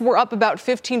 Yes, we're up about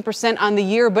 15% on the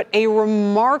year, but a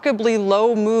remarkably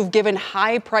low move given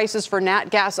high prices for nat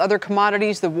gas, other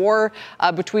commodities, the war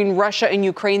between Russia and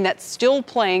Ukraine that's still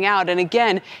playing out. And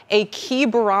again, a key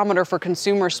barometer for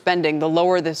consumer spending. The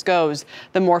lower this goes,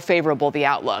 the more favorable the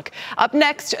outlook. Up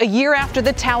next, a year after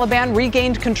the Taliban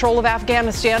regained control of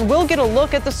Afghanistan, we'll get a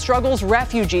look at the struggles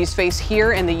refugees face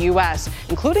here in the U.S.,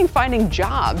 including finding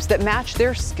jobs that match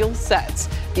their skill sets.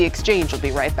 The Exchange will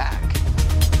be right back.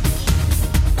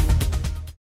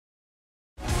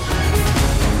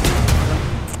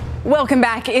 Welcome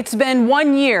back. It's been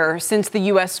 1 year since the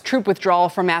U.S. troop withdrawal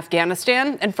from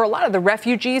Afghanistan. And for a lot of the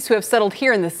refugees who have settled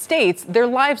here in the States, their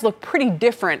lives look pretty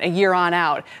different a year on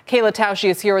out. Kayla Tausche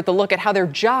is here with a look at how their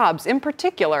jobs in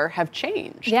particular have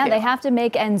changed. Yeah, they have to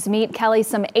make ends meet. Kelly,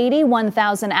 some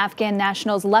 81,000 Afghan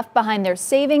nationals left behind their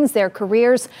savings, their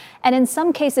careers, and in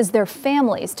some cases their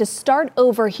families to start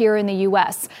over here in the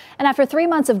U.S. And after 3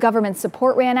 months of government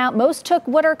support ran out, most took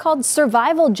what are called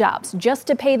survival jobs just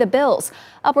to pay the bills.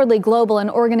 Upwardly Global, an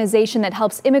organization that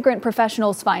helps immigrant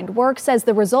professionals find work, says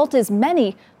the result is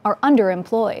many are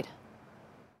underemployed.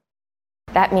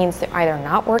 That means they're either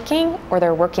not working or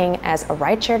they're working as a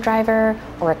rideshare driver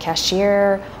or a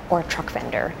cashier or a truck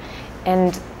vendor.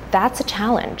 And that's a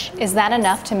challenge. Is that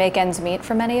enough to make ends meet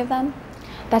for many of them?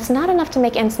 That's not enough to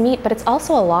make ends meet, but it's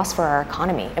also a loss for our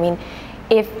economy. I mean,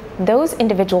 if those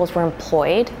individuals were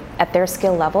employed at their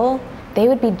skill level, they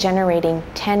would be generating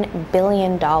 $10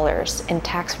 billion in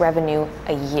tax revenue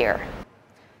a year.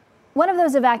 One of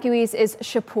those evacuees is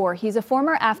Shapur. He's a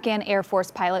former Afghan Air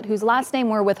Force pilot whose last name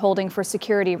we're withholding for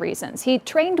security reasons. He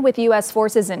trained with U.S.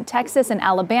 forces in Texas and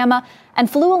Alabama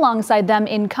and flew alongside them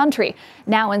in country.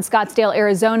 Now in Scottsdale,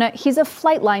 Arizona, he's a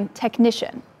flight line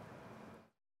technician.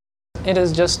 It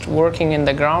is just working in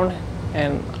the ground,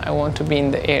 and I want to be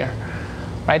in the air.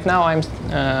 Right now I'm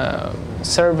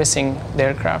servicing the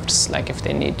aircrafts, like if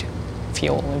they need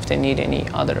fuel, if they need any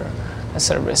other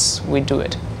service, we do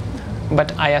it.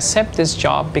 But I accept this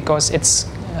job because it's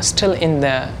still in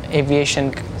the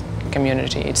aviation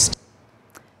community.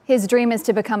 His dream is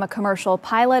to become a commercial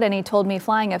pilot, and he told me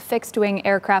flying a fixed-wing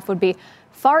aircraft would be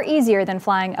far easier than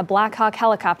flying a Black Hawk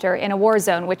helicopter in a war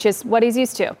zone, which is what he's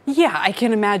used to. Yeah, I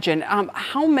can imagine.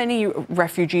 How many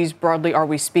refugees broadly are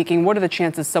we speaking? What are the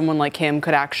chances someone like him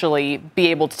could actually be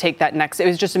able to take that next? It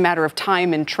was just a matter of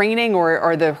time and training, or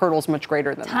are the hurdles much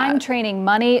greater than that? Time, training,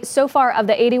 money. So far, of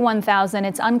the 81,000,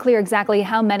 it's unclear exactly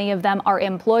how many of them are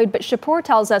employed, but Shapur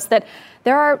tells us that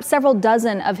there are several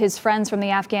dozen of his friends from the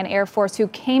Afghan Air Force who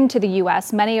came to the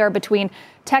U.S. Many are between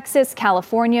Texas,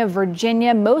 California,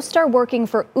 Virginia. Most are working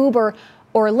for Uber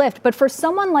or Lyft. But for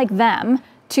someone like them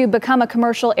to become a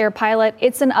commercial air pilot,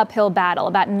 it's an uphill battle.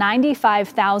 About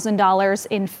 $95,000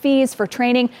 in fees for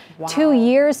training, 2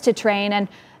 years to train, and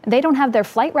they don't have their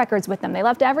flight records with them. They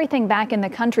left everything back in the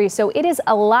country. So it is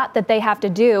a lot that they have to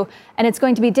do. And it's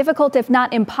going to be difficult, if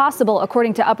not impossible,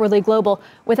 according to Upwardly Global,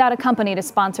 without a company to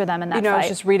sponsor them in that fight. I was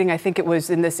just reading, I think it was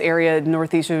in this area,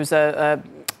 Northeast, there was a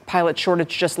pilot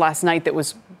shortage just last night that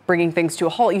was bringing things to a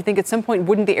halt. You think at some point,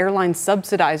 wouldn't the airline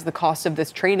subsidize the cost of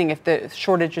this training if the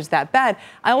shortage is that bad?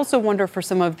 I also wonder for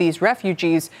some of these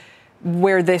refugees,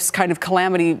 where this kind of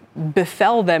calamity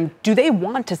befell them, do they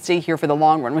want to stay here for the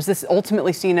long run? Was this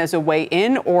ultimately seen as a way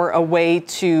in or a way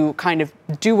to kind of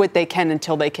do what they can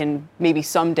until they can maybe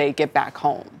someday get back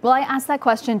home? Well, I asked that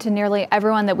question to nearly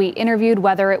everyone that we interviewed,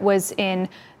 whether it was in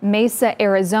Mesa,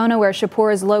 Arizona, where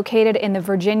Shapur is located, in the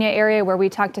Virginia area, where we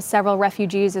talked to several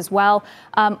refugees as well,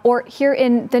 or here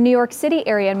in the New York City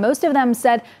area. And most of them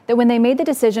said that when they made the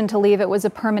decision to leave, it was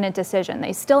a permanent decision.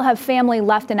 They still have family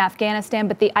left in Afghanistan,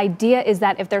 but the idea is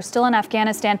that if they're still in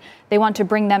Afghanistan, they want to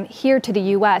bring them here to the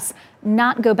U.S.,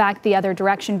 not go back the other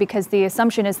direction, because the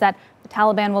assumption is that the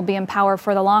Taliban will be in power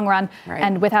for the long run. Right.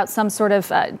 And without some sort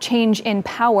of change in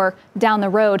power down the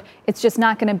road, it's just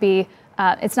not going to be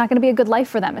a good life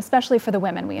for them, especially for the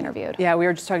women we interviewed. Yeah, we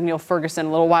were just talking to Niall Ferguson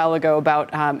a little while ago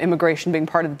about immigration being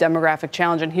part of the demographic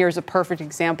challenge, and here's a perfect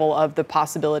example of the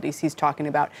possibilities he's talking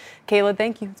about. Kayla,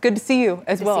 thank you. It's good to see you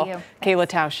as well. Good to see you. Kayla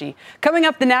Tausche. Coming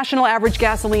up, the national average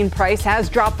gasoline price has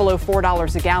dropped below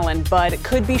 $4 a gallon, but it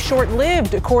could be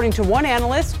short-lived, according to one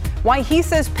analyst. Why he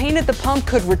says pain at the pump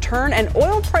could return, and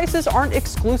oil prices aren't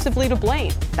exclusively to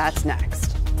blame. That's next.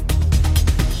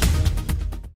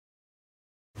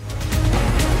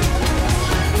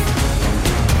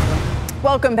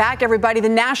 Welcome back, everybody. The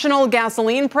national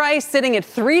gasoline price sitting at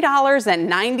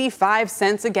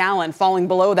 $3.95 a gallon, falling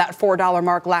below that $4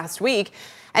 mark last week.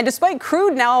 And despite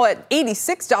crude now at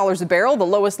 $86 a barrel, the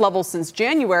lowest level since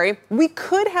January, we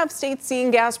could have states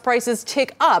seeing gas prices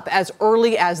tick up as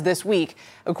early as this week,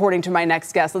 according to my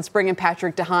next guest. Let's bring in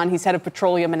Patrick DeHaan. He's head of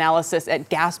petroleum analysis at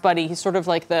Gas Buddy. He's sort of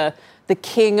like the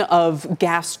king of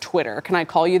gas Twitter. Can I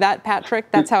call you that,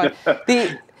 Patrick? That's how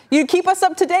you keep us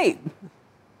up to date.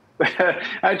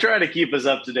 I try to keep us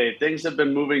up to date. Things have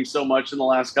been moving so much in the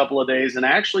last couple of days, and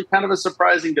actually kind of a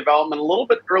surprising development, a little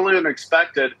bit earlier than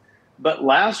expected. But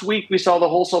last week, we saw the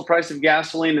wholesale price of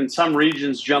gasoline in some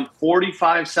regions jump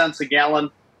 45 cents a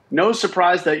gallon. No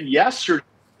surprise that yesterday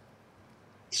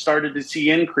started to see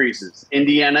increases.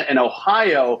 Indiana and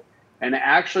Ohio, and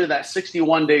actually that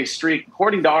 61-day streak,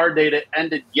 according to our data,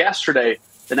 ended yesterday.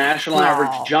 The national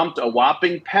average jumped a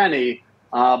whopping penny.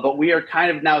 But we are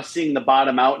kind of now seeing the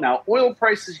bottom out. Now, oil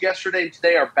prices yesterday and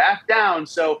today are back down,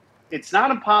 so it's not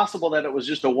impossible that it was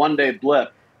just a one-day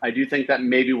blip. I do think that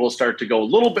maybe we'll start to go a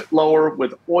little bit lower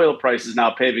with oil prices now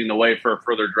paving the way for a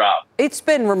further drop. It's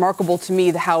been remarkable to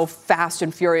me how fast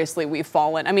and furiously we've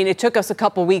fallen. I mean, it took us a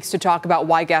couple weeks to talk about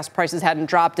why gas prices hadn't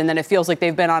dropped, and then it feels like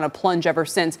they've been on a plunge ever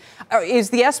since.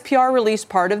 Is the SPR release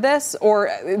part of this?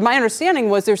 Or my understanding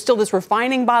was there's still this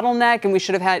refining bottleneck, and we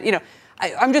should have had,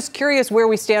 I'm just curious where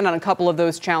we stand on a couple of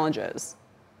those challenges.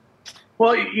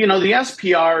 Well, the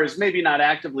SPR is maybe not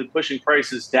actively pushing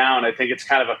prices down. I think it's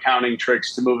kind of accounting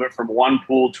tricks to move it from one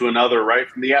pool to another, right?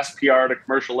 From the SPR to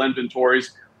commercial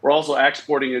inventories. We're also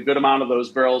exporting a good amount of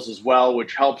those barrels as well,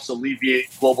 which helps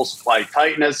alleviate global supply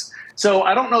tightness. So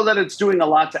I don't know that it's doing a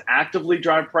lot to actively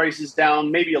drive prices down,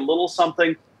 maybe a little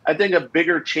something. I think a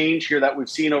bigger change here that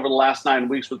we've seen over the last 9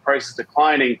 weeks with prices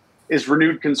declining is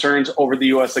renewed concerns over the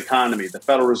U.S. economy. The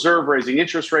Federal Reserve raising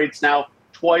interest rates now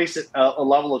twice at a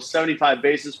level of 75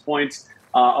 basis points.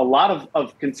 A lot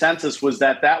of consensus was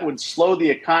that would slow the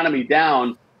economy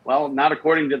down. Well, not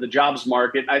according to the jobs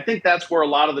market. I think that's where a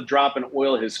lot of the drop in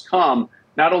oil has come.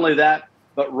 Not only that,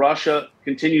 but Russia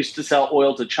continues to sell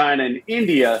oil to China and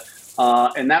India.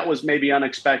 And that was maybe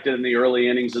unexpected in the early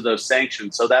innings of those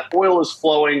sanctions. So that oil is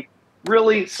flowing.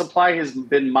 Really, supply has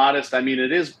been modest. I mean,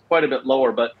 it is quite a bit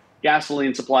lower, but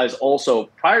gasoline supplies also,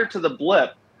 prior to the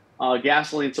blip,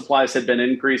 gasoline supplies had been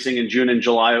increasing in June and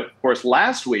July. Of course,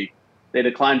 last week, they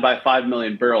declined by 5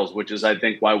 million barrels, which is, I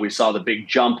think, why we saw the big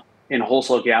jump in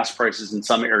wholesale gas prices in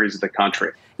some areas of the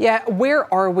country. Yeah,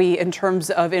 where are we in terms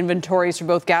of inventories for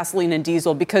both gasoline and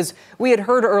diesel? Because we had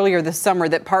heard earlier this summer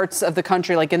that parts of the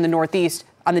country, like in the Northeast,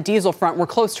 on the diesel front, were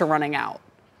close to running out.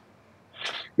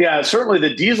 Yeah, certainly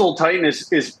the diesel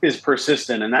tightness is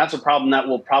persistent, and that's a problem that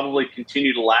will probably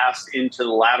continue to last into the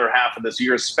latter half of this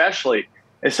year, especially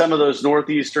as some of those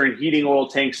northeastern heating oil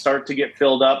tanks start to get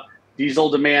filled up. Diesel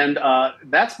demand,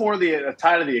 that's more the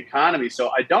tide of the economy.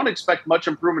 So I don't expect much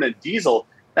improvement in diesel.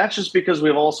 That's just because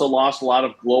we've also lost a lot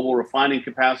of global refining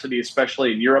capacity,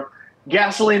 especially in Europe.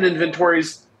 Gasoline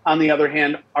inventories, on the other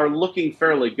hand, are looking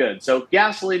fairly good. So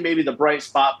gasoline may be the bright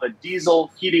spot, but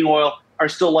diesel, heating oil are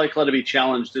still likely to be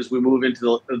challenged as we move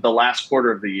into the last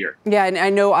quarter of the year. Yeah, and I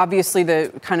know obviously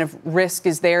the kind of risk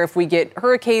is there if we get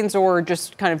hurricanes or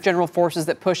just kind of general forces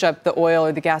that push up the oil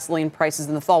or the gasoline prices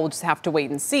in the fall. We'll just have to wait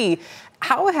and see.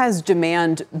 How has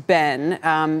demand been?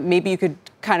 Maybe you could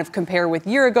kind of compare with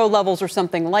year-ago levels or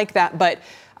something like that. But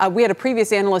we had a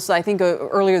previous analyst, I think,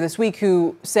 earlier this week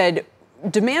who said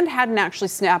demand hadn't actually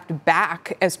snapped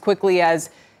back as quickly as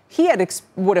he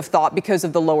would have thought because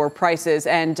of the lower prices.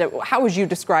 And how would you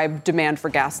describe demand for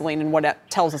gasoline and what it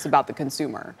tells us about the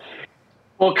consumer?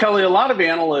 Well, Kelly, a lot of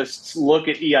analysts look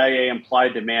at EIA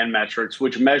implied demand metrics,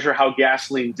 which measure how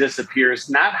gasoline disappears,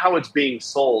 not how it's being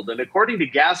sold. And according to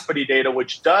Gas Buddy data,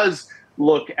 which does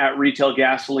look at retail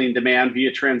gasoline demand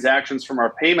via transactions from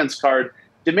our payments card,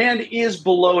 demand is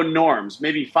below norms,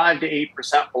 maybe 5 to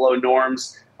 8% below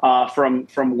norms.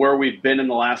 From where we've been in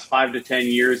the last 5 to 10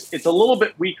 years. It's a little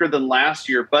bit weaker than last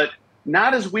year, but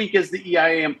not as weak as the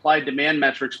EIA implied demand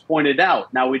metrics pointed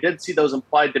out. Now, we did see those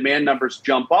implied demand numbers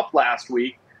jump up last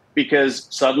week because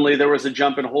suddenly there was a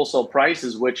jump in wholesale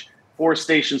prices, which forced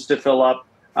stations to fill up.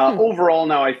 Overall,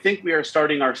 now, I think we are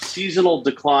starting our seasonal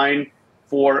decline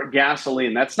for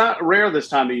gasoline. That's not rare this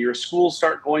time of year. Schools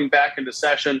start going back into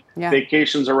session. Yeah.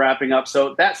 Vacations are wrapping up.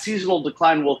 So that seasonal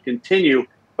decline will continue.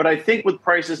 But I think with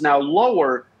prices now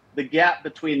lower, the gap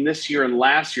between this year and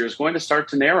last year is going to start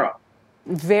to narrow.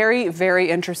 Very,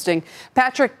 very interesting.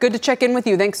 Patrick, good to check in with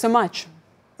you. Thanks so much.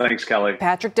 Thanks, Kelly.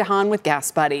 Patrick DeHaan with Gas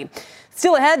Buddy.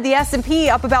 Still ahead, the S&P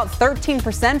up about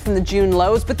 13% from the June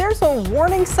lows, but there's a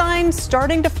warning sign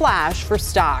starting to flash for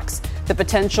stocks. The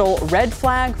potential red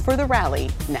flag for the rally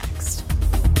next.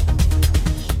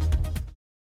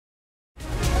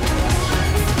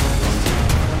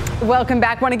 Welcome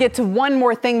back. Want to get to one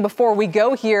more thing before we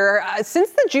go here.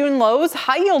 Since the June lows,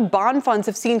 high-yield bond funds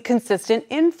have seen consistent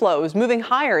inflows, moving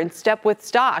higher in step with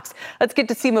stocks. Let's get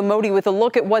to Seema Modi with a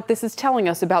look at what this is telling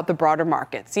us about the broader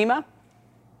market. Seema?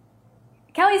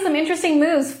 Kelly, some interesting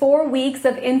moves. 4 weeks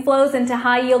of inflows into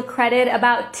high-yield credit,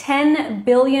 about $10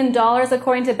 billion,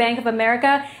 according to Bank of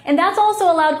America. And that's also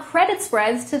allowed credit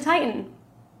spreads to tighten.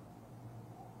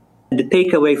 The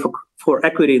takeaway for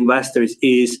equity investors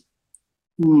is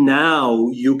now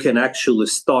you can actually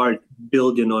start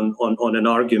building on an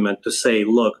argument to say,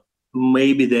 look,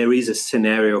 maybe there is a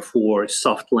scenario for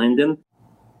soft landing.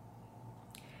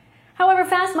 However,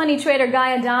 fast money trader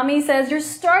Guy Adami says you're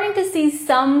starting to see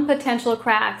some potential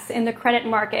cracks in the credit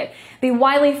market. The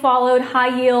widely followed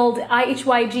high-yield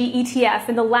IHYG ETF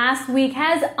in the last week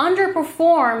has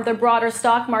underperformed the broader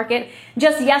stock market.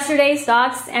 Just yesterday,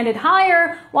 stocks ended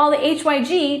higher while the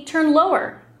HYG turned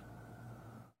lower.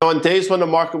 On days when the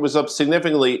market was up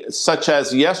significantly, such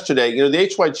as yesterday, the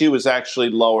HYG was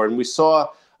actually lower, and we saw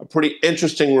a pretty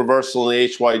interesting reversal in the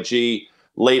HYG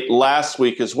late last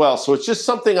week as well. So it's just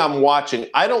something I'm watching.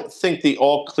 I don't think the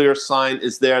all clear sign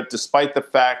is there, despite the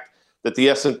fact that the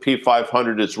S&P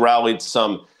 500 has rallied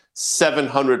some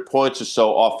 700 points or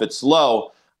so off its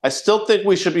low. I still think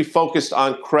we should be focused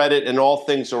on credit and all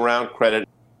things around credit.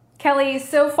 Kelly,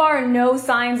 so far, no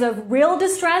signs of real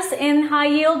distress in high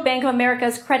yield. Bank of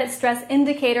America's credit stress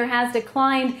indicator has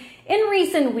declined in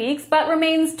recent weeks, but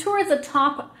remains towards the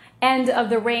top end of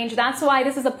the range. That's why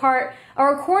this is a part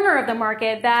or a corner of the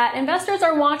market that investors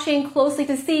are watching closely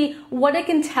to see what it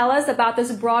can tell us about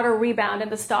this broader rebound in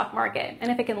the stock market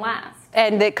and if it can last.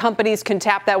 And that companies can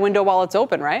tap that window while it's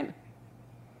open, right?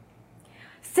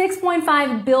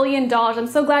 $6.5 billion, I'm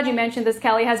so glad you mentioned this,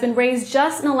 Kelly, has been raised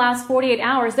just in the last 48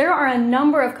 hours. There are a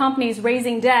number of companies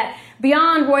raising debt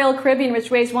beyond Royal Caribbean,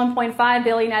 which raised $1.5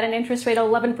 billion at an interest rate of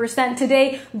 11%.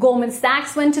 Today, Goldman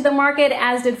Sachs went to the market,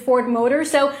 as did Ford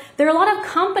Motors. So there are a lot of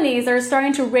companies that are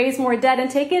starting to raise more debt and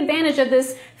take advantage of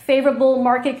this favorable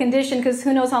market condition, because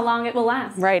who knows how long it will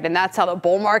last. Right, and that's how the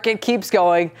bull market keeps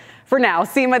going for now.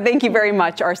 Seema, thank you very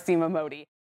much. Our Seema Modi.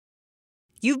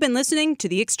 You've been listening to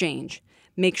The Exchange.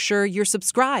 Make sure you're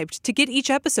subscribed to get each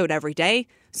episode every day,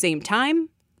 same time,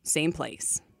 same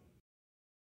place.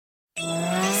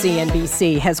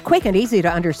 CNBC has quick and easy to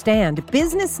understand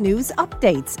business news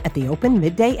updates at the open,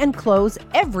 midday, and close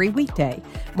every weekday.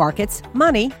 Markets,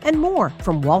 money, and more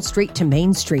from Wall Street to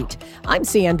Main Street. I'm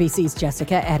CNBC's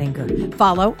Jessica Ettinger.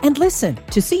 Follow and listen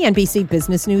to CNBC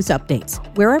Business News Updates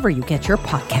wherever you get your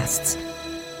podcasts.